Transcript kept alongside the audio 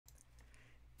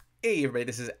Hey everybody,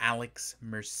 this is Alex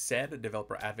Merced, a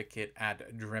developer advocate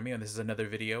at Dremio, and this is another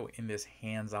video in this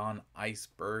hands-on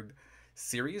Iceberg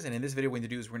series. And in this video, what we're going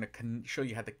to do is we're going to show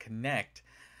you how to connect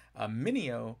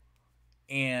Minio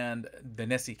and the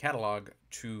Nessie catalog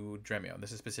to Dremio.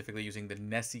 This is specifically using the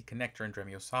Nessie connector in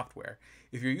Dremio software.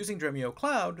 If you're using Dremio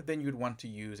Cloud, then you'd want to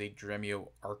use a Dremio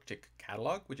Arctic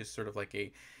catalog, which is sort of like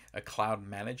a cloud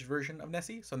managed version of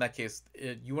Nessie. So in that case,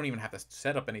 you won't even have to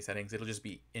set up any settings. It'll just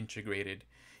be integrated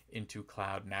into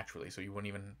cloud naturally. So you wouldn't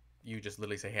even, you just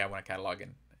literally say, hey, I want a catalog,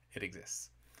 and it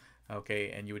exists.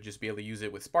 Okay, and you would just be able to use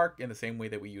it with Spark in the same way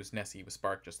that we used Nessie with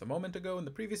Spark just a moment ago in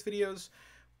the previous videos,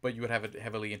 but you would have it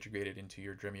heavily integrated into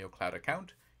your Dremio Cloud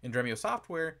account. In Dremio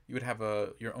software, you would have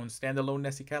your own standalone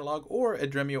Nessie catalog or a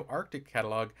Dremio Arctic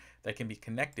catalog that can be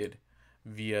connected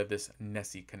via this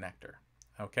Nessie connector.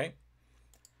 Okay,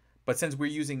 but since we're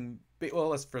using, well,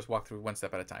 let's first walk through one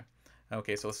step at a time.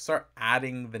 Okay, so let's start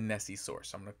adding the Nessie source.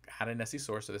 So I'm going to add a Nessie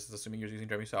source. So this is assuming you're using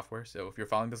Dremio software. So if you're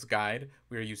following this guide,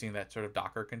 we are using that sort of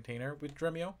Docker container with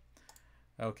Dremio.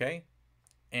 Okay,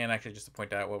 and actually just to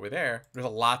point out while we're there, there's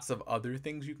lots of other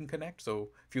things you can connect.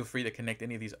 So feel free to connect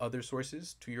any of these other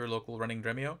sources to your local running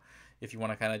Dremio. If you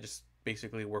want to kind of just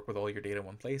basically work with all your data in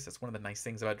one place. That's one of the nice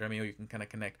things about Dremio. You can kind of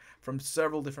connect from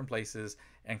several different places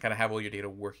and kind of have all your data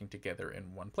working together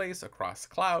in one place across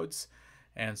clouds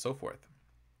and so forth.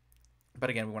 But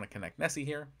again, we want to connect Nessie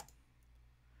here.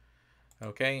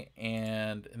 Okay,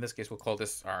 and in this case, we'll call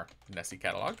this our Nessie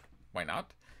catalog. Why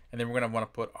not? And then we're going to want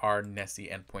to put our Nessie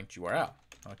endpoint URL.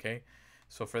 Okay,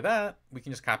 so for that, we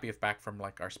can just copy it back from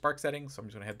like our Spark settings. So I'm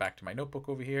just going to head back to my notebook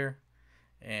over here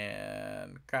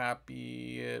and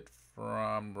copy it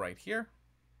from right here.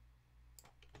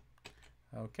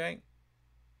 Okay.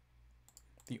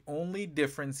 The only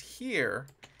difference here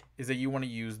is that you want to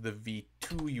use the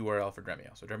v2 URL for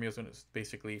Dremio. So Dremio is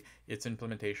basically its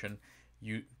implementation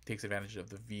takes advantage of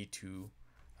the v2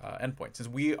 endpoint. Since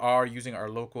we are using our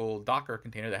local Docker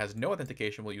container that has no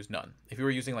authentication, we'll use none. If you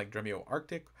were using like Dremio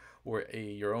Arctic or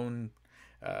your own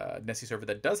Nessie server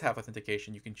that does have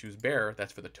authentication, you can choose bear.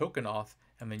 That's for the token auth,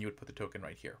 and then you would put the token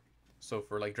right here. So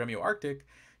for like Dremio Arctic,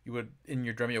 you would, in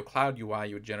your Dremio Cloud UI,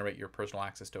 you would generate your personal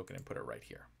access token and put it right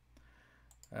here.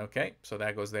 Okay, so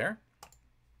that goes there.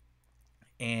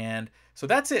 And so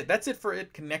that's it. That's it for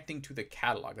it connecting to the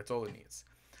catalog. That's all it needs.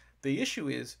 The issue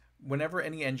is whenever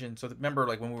any engine, so remember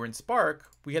like when we were in Spark,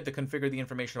 we had to configure the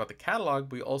information about the catalog.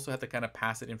 But we also had to kind of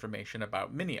pass it information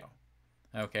about Minio.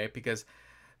 Okay, because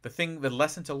the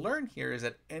lesson to learn here is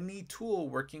that any tool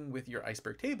working with your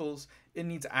Iceberg tables, it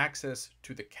needs access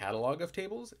to the catalog of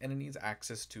tables and it needs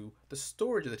access to the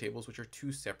storage of the tables, which are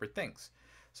two separate things.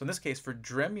 So in this case, for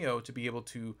Dremio to be able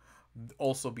to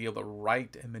also be able to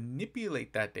write and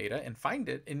manipulate that data and find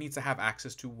it, it needs to have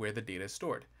access to where the data is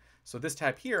stored. So this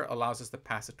tab here allows us to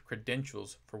pass it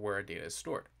credentials for where our data is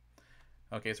stored.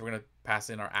 Okay, so we're going to pass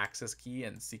in our access key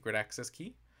and secret access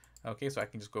key. Okay, so I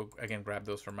can just go again, grab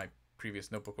those from my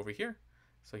previous notebook over here.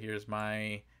 So here's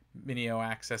my Minio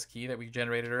access key that we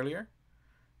generated earlier.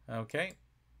 Okay.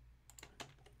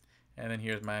 And then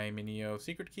here's my Minio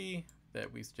secret key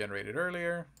that we generated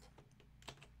earlier.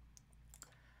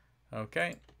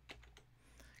 Okay,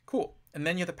 cool. And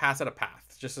then you have to pass it a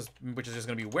path, which is just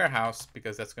going to be warehouse,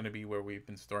 because that's going to be where we've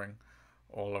been storing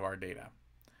all of our data.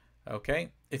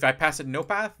 Okay, if I pass it no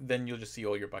path, then you'll just see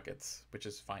all your buckets, which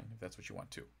is fine if that's what you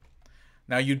want to.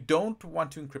 Now you don't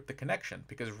want to encrypt the connection,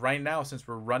 because right now, since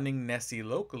we're running Nessie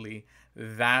locally,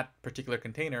 that particular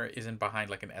container isn't behind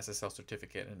like an SSL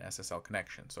certificate and SSL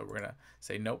connection. So we're gonna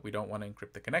say, nope, we don't want to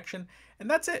encrypt the connection. And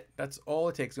that's it. That's all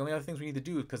it takes. The only other things we need to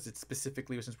do, because it's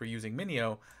specifically, since we're using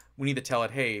Minio, we need to tell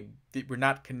it, hey, we're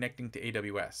not connecting to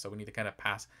AWS. So we need to kind of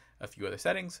pass a few other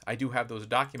settings. I do have those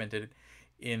documented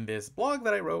in this blog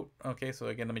that I wrote. Okay, so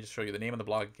again, let me just show you the name of the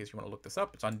blog in case you want to look this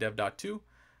up. It's on dev.to.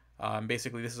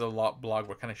 Basically, this is a blog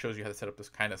where it kind of shows you how to set up this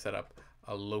kind of setup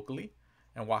locally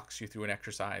and walks you through an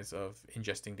exercise of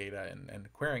ingesting data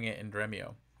and querying it in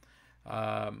Dremio,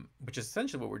 which is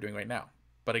essentially what we're doing right now.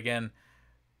 But again,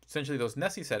 essentially those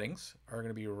Nessie settings are going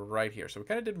to be right here. So we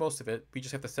kind of did most of it. We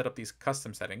just have to set up these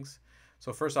custom settings.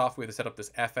 So first off, we have to set up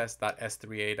this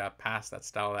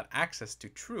fs.s3a.pass.style.access to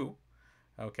true.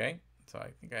 Okay, so I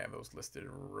think I have those listed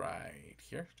right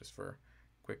here just for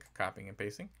quick copying and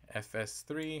pasting.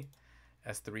 fs3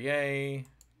 s3a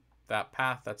that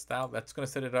path, that style, that's going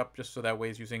to set it up just so that way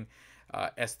it's using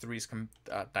s3's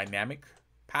dynamic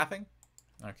pathing,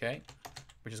 okay,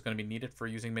 which is going to be needed for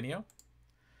using Minio.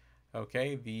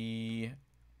 Okay, the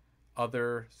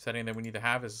other setting that we need to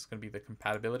have is going to be the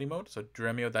compatibility mode. So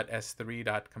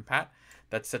dremio.s3.compat,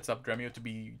 that sets up Dremio to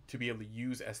be able to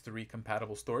use S3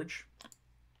 compatible storage.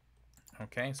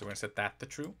 Okay, so we're going to set that to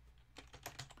true.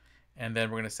 And then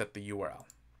we're going to set the URL.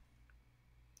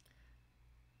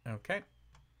 Okay.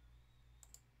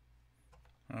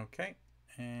 Okay.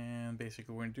 And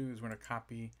basically what we're going to do is we're going to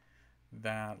copy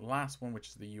that last one, which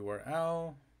is the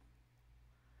URL,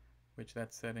 which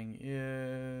that setting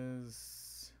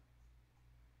is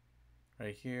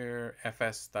right here,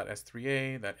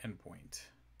 fs.s3a, that endpoint.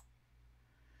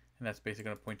 And that's basically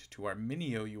going to point to our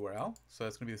Minio URL. So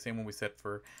that's going to be the same one we set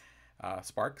for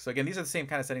Spark. So again, these are the same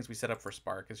kind of settings we set up for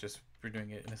Spark. It's just we're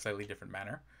doing it in a slightly different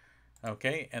manner.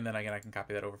 Okay, and then again, I can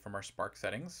copy that over from our Spark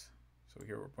settings. So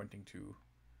here we're pointing to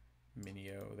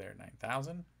Minio there,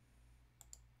 9000.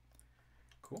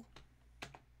 Cool.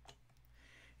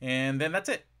 And then that's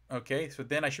it. Okay, so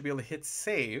then I should be able to hit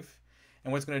save.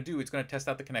 And what it's going to do, it's going to test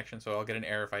out the connection. So I'll get an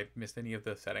error if I missed any of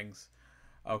the settings.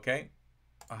 Okay,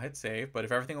 I'll hit save. But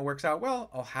if everything works out well,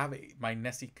 I'll have my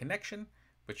Nessie connection,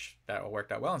 which that all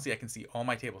worked out well. And see, I can see all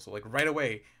my tables. So like right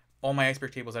away, all my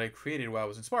Iceberg tables that I created while I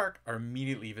was in Spark are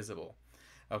immediately visible.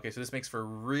 Okay, so this makes for a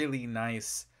really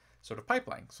nice sort of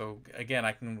pipeline. So again,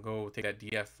 I can go take that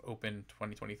df open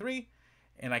 2023,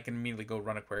 and I can immediately go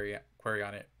run a query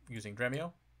on it using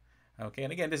Dremio. Okay,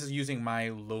 and again, this is using my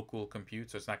local compute,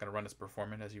 so it's not going to run as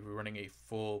performant as you were running a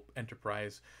full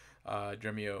enterprise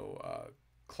Dremio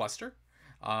cluster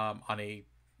on a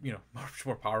much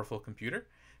more powerful computer.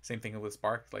 Same thing with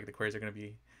Spark; like the queries are going to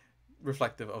be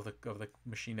reflective of the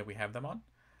machine that we have them on.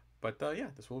 But yeah,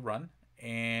 this will run,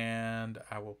 and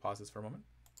I will pause this for a moment.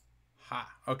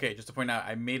 Okay, just to point out,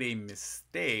 I made a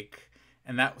mistake.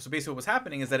 And so basically what was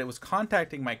happening is that it was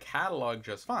contacting my catalog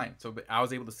just fine. So I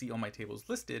was able to see all my tables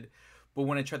listed, but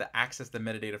when I tried to access the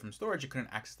metadata from storage, it couldn't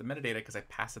access the metadata because I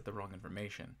passed it the wrong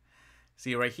information.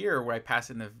 See right here where I pass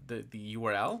in the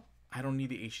URL, I don't need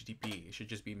the HTTP. It should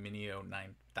just be Minio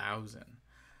 9000.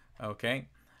 Okay,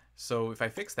 so if I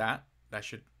fix that, that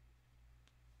should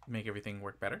make everything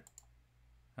work better.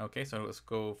 Okay, so let's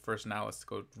go first now. Let's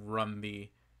go run the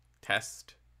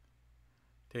test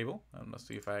table. Let's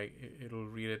see if it'll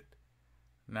read it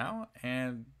now.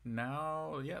 And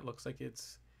now, yeah, it looks like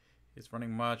it's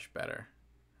running much better.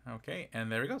 Okay,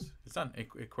 and there it goes. It's done.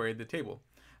 It queried the table.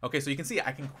 Okay, so you can see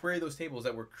I can query those tables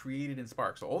that were created in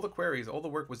Spark. So all the queries, all the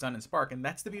work was done in Spark, and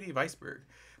that's the beauty of Iceberg.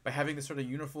 By having this sort of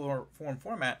uniform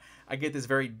format, I get this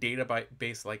very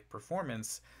database-like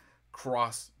performance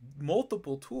across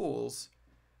multiple tools.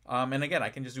 And again, I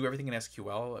can just do everything in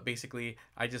SQL. Basically,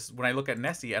 when I look at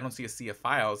Nessie, I don't see a sea of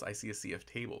files, I see a sea of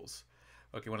tables.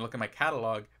 Okay, when I look at my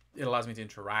catalog, it allows me to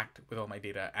interact with all my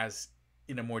data as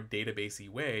in a more databasey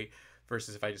way,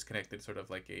 versus if I just connected sort of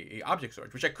like a object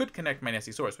storage, which I could connect my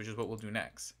Nessie source, which is what we'll do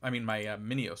next. I mean, my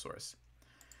Minio source.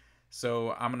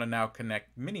 So I'm going to now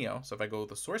connect Minio. So if I go to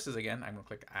the sources again, I'm going to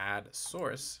click add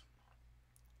source.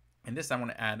 And this time I'm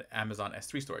going to add Amazon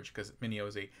S3 storage because Minio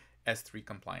is a S3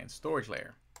 compliant storage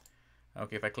layer.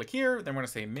 Okay, if I click here, then we're going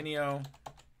to say Minio.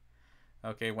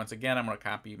 Okay, once again, I'm going to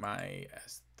copy my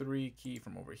S3 key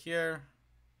from over here.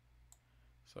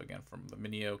 So again, from the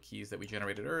Minio keys that we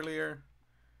generated earlier.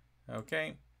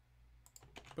 Okay,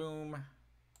 boom.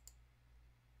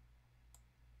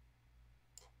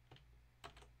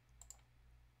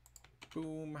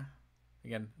 Boom.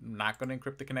 Again, I'm not going to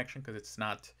encrypt the connection because it's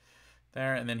not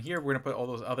there. And then here, we're going to put all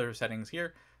those other settings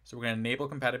here. So we're going to enable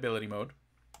compatibility mode.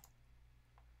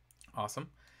 Awesome.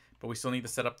 But we still need to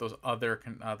set up those other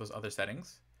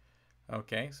settings.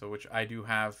 Okay, so which I do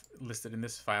have listed in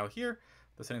this file here.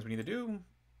 The settings we need to do.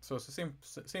 So it's the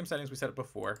same settings we set up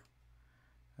before.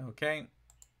 Okay.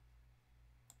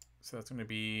 So that's going to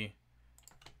be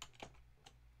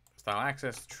style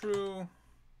access true.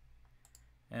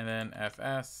 And then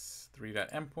fs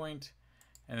 3.endpoint.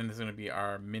 And then this is going to be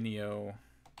our Minio.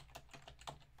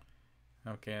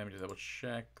 Okay, let me just double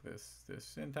check this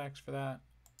syntax for that.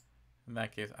 In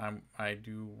that case, I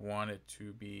do want it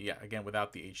to be, yeah, again,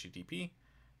 without the HTTP.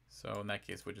 So in that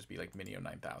case, it would just be like Minio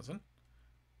 9000.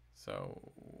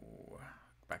 So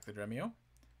back to Dremio.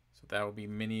 So that will be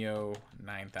Minio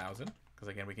 9000, because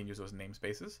again, we can use those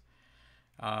namespaces.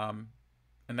 And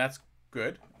that's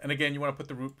good. And again, you want to put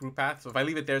the root path. So if I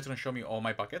leave it there, it's going to show me all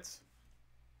my buckets,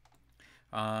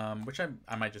 which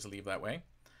I might just leave that way.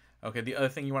 Okay, the other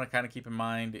thing you want to kind of keep in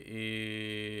mind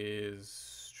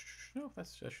is, no, that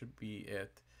should be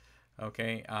it.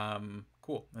 Okay,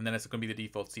 cool. And then it's going to be the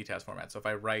default CTAS format. So if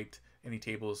I write any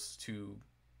tables to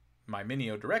my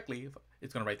Minio directly,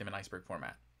 it's going to write them in Iceberg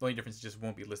format. The only difference is just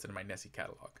won't be listed in my Nessie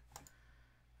catalog.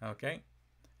 Okay,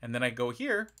 and then I go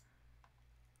here.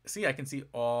 See, I can see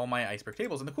all my Iceberg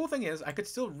tables. And the cool thing is I could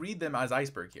still read them as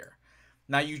Iceberg here.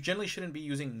 Now, you generally shouldn't be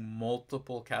using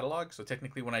multiple catalogs. So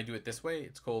technically, when I do it this way,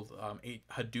 it's called a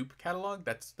Hadoop catalog.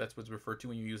 That's what's referred to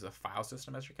when you use a file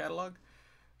system as your catalog.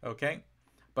 Okay.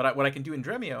 But what I can do in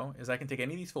Dremio is I can take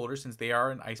any of these folders, since they are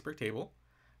an Iceberg table.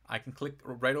 I can click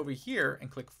right over here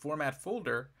and click Format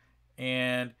Folder,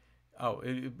 and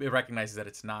it recognizes that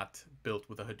it's not built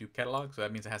with a Hadoop catalog, so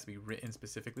that means it has to be written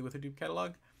specifically with Hadoop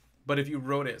catalog. But if you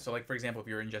wrote it, so like for example, if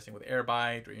you're ingesting with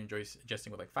Airbyte or you're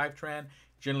ingesting with like Fivetran,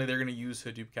 generally they're going to use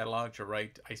Hadoop catalog to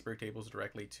write Iceberg tables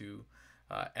directly to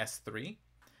S3,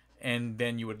 and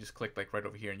then you would just click like right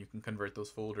over here, and you can convert those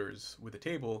folders with a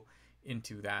table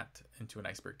into an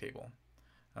Iceberg table.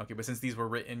 Okay, but since these were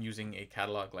written using a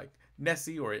catalog like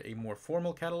Nessie or a more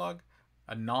formal catalog,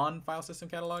 a non-file system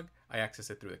catalog, I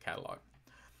access it through the catalog.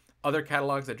 Other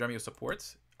catalogs that Dremio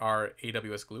supports are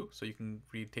AWS Glue, so you can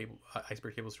read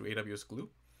Iceberg tables through AWS Glue.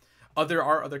 There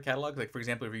are other catalogs, like for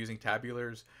example, if you're using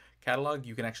Tabular's catalog,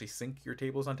 you can actually sync your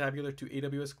tables on Tabular to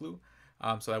AWS Glue,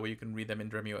 so that way you can read them in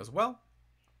Dremio as well.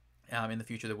 In the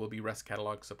future, there will be REST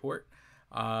catalog support.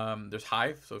 There's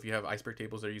Hive, so if you have Iceberg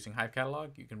tables that are using Hive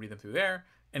catalog, you can read them through there.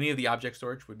 Any of the object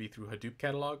storage would be through Hadoop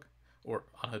catalog or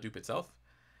on Hadoop itself.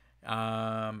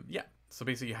 Yeah, so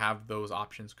basically you have those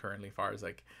options currently as far as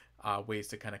like ways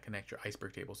to kind of connect your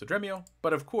Iceberg tables to Dremio.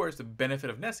 But of course, the benefit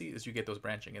of Nessie is you get those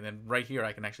branching. And then right here,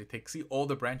 I can actually see all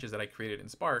the branches that I created in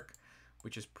Spark,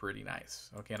 which is pretty nice.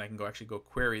 Okay, and I can actually go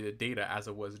query the data as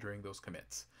it was during those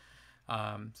commits.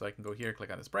 So I can go here,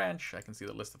 click on this branch. I can see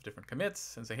the list of different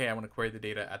commits and say, hey, I want to query the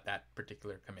data at that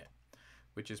particular commit,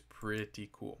 which is pretty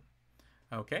cool.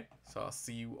 Okay, so I'll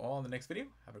see you all in the next video.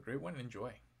 Have a great one and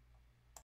enjoy.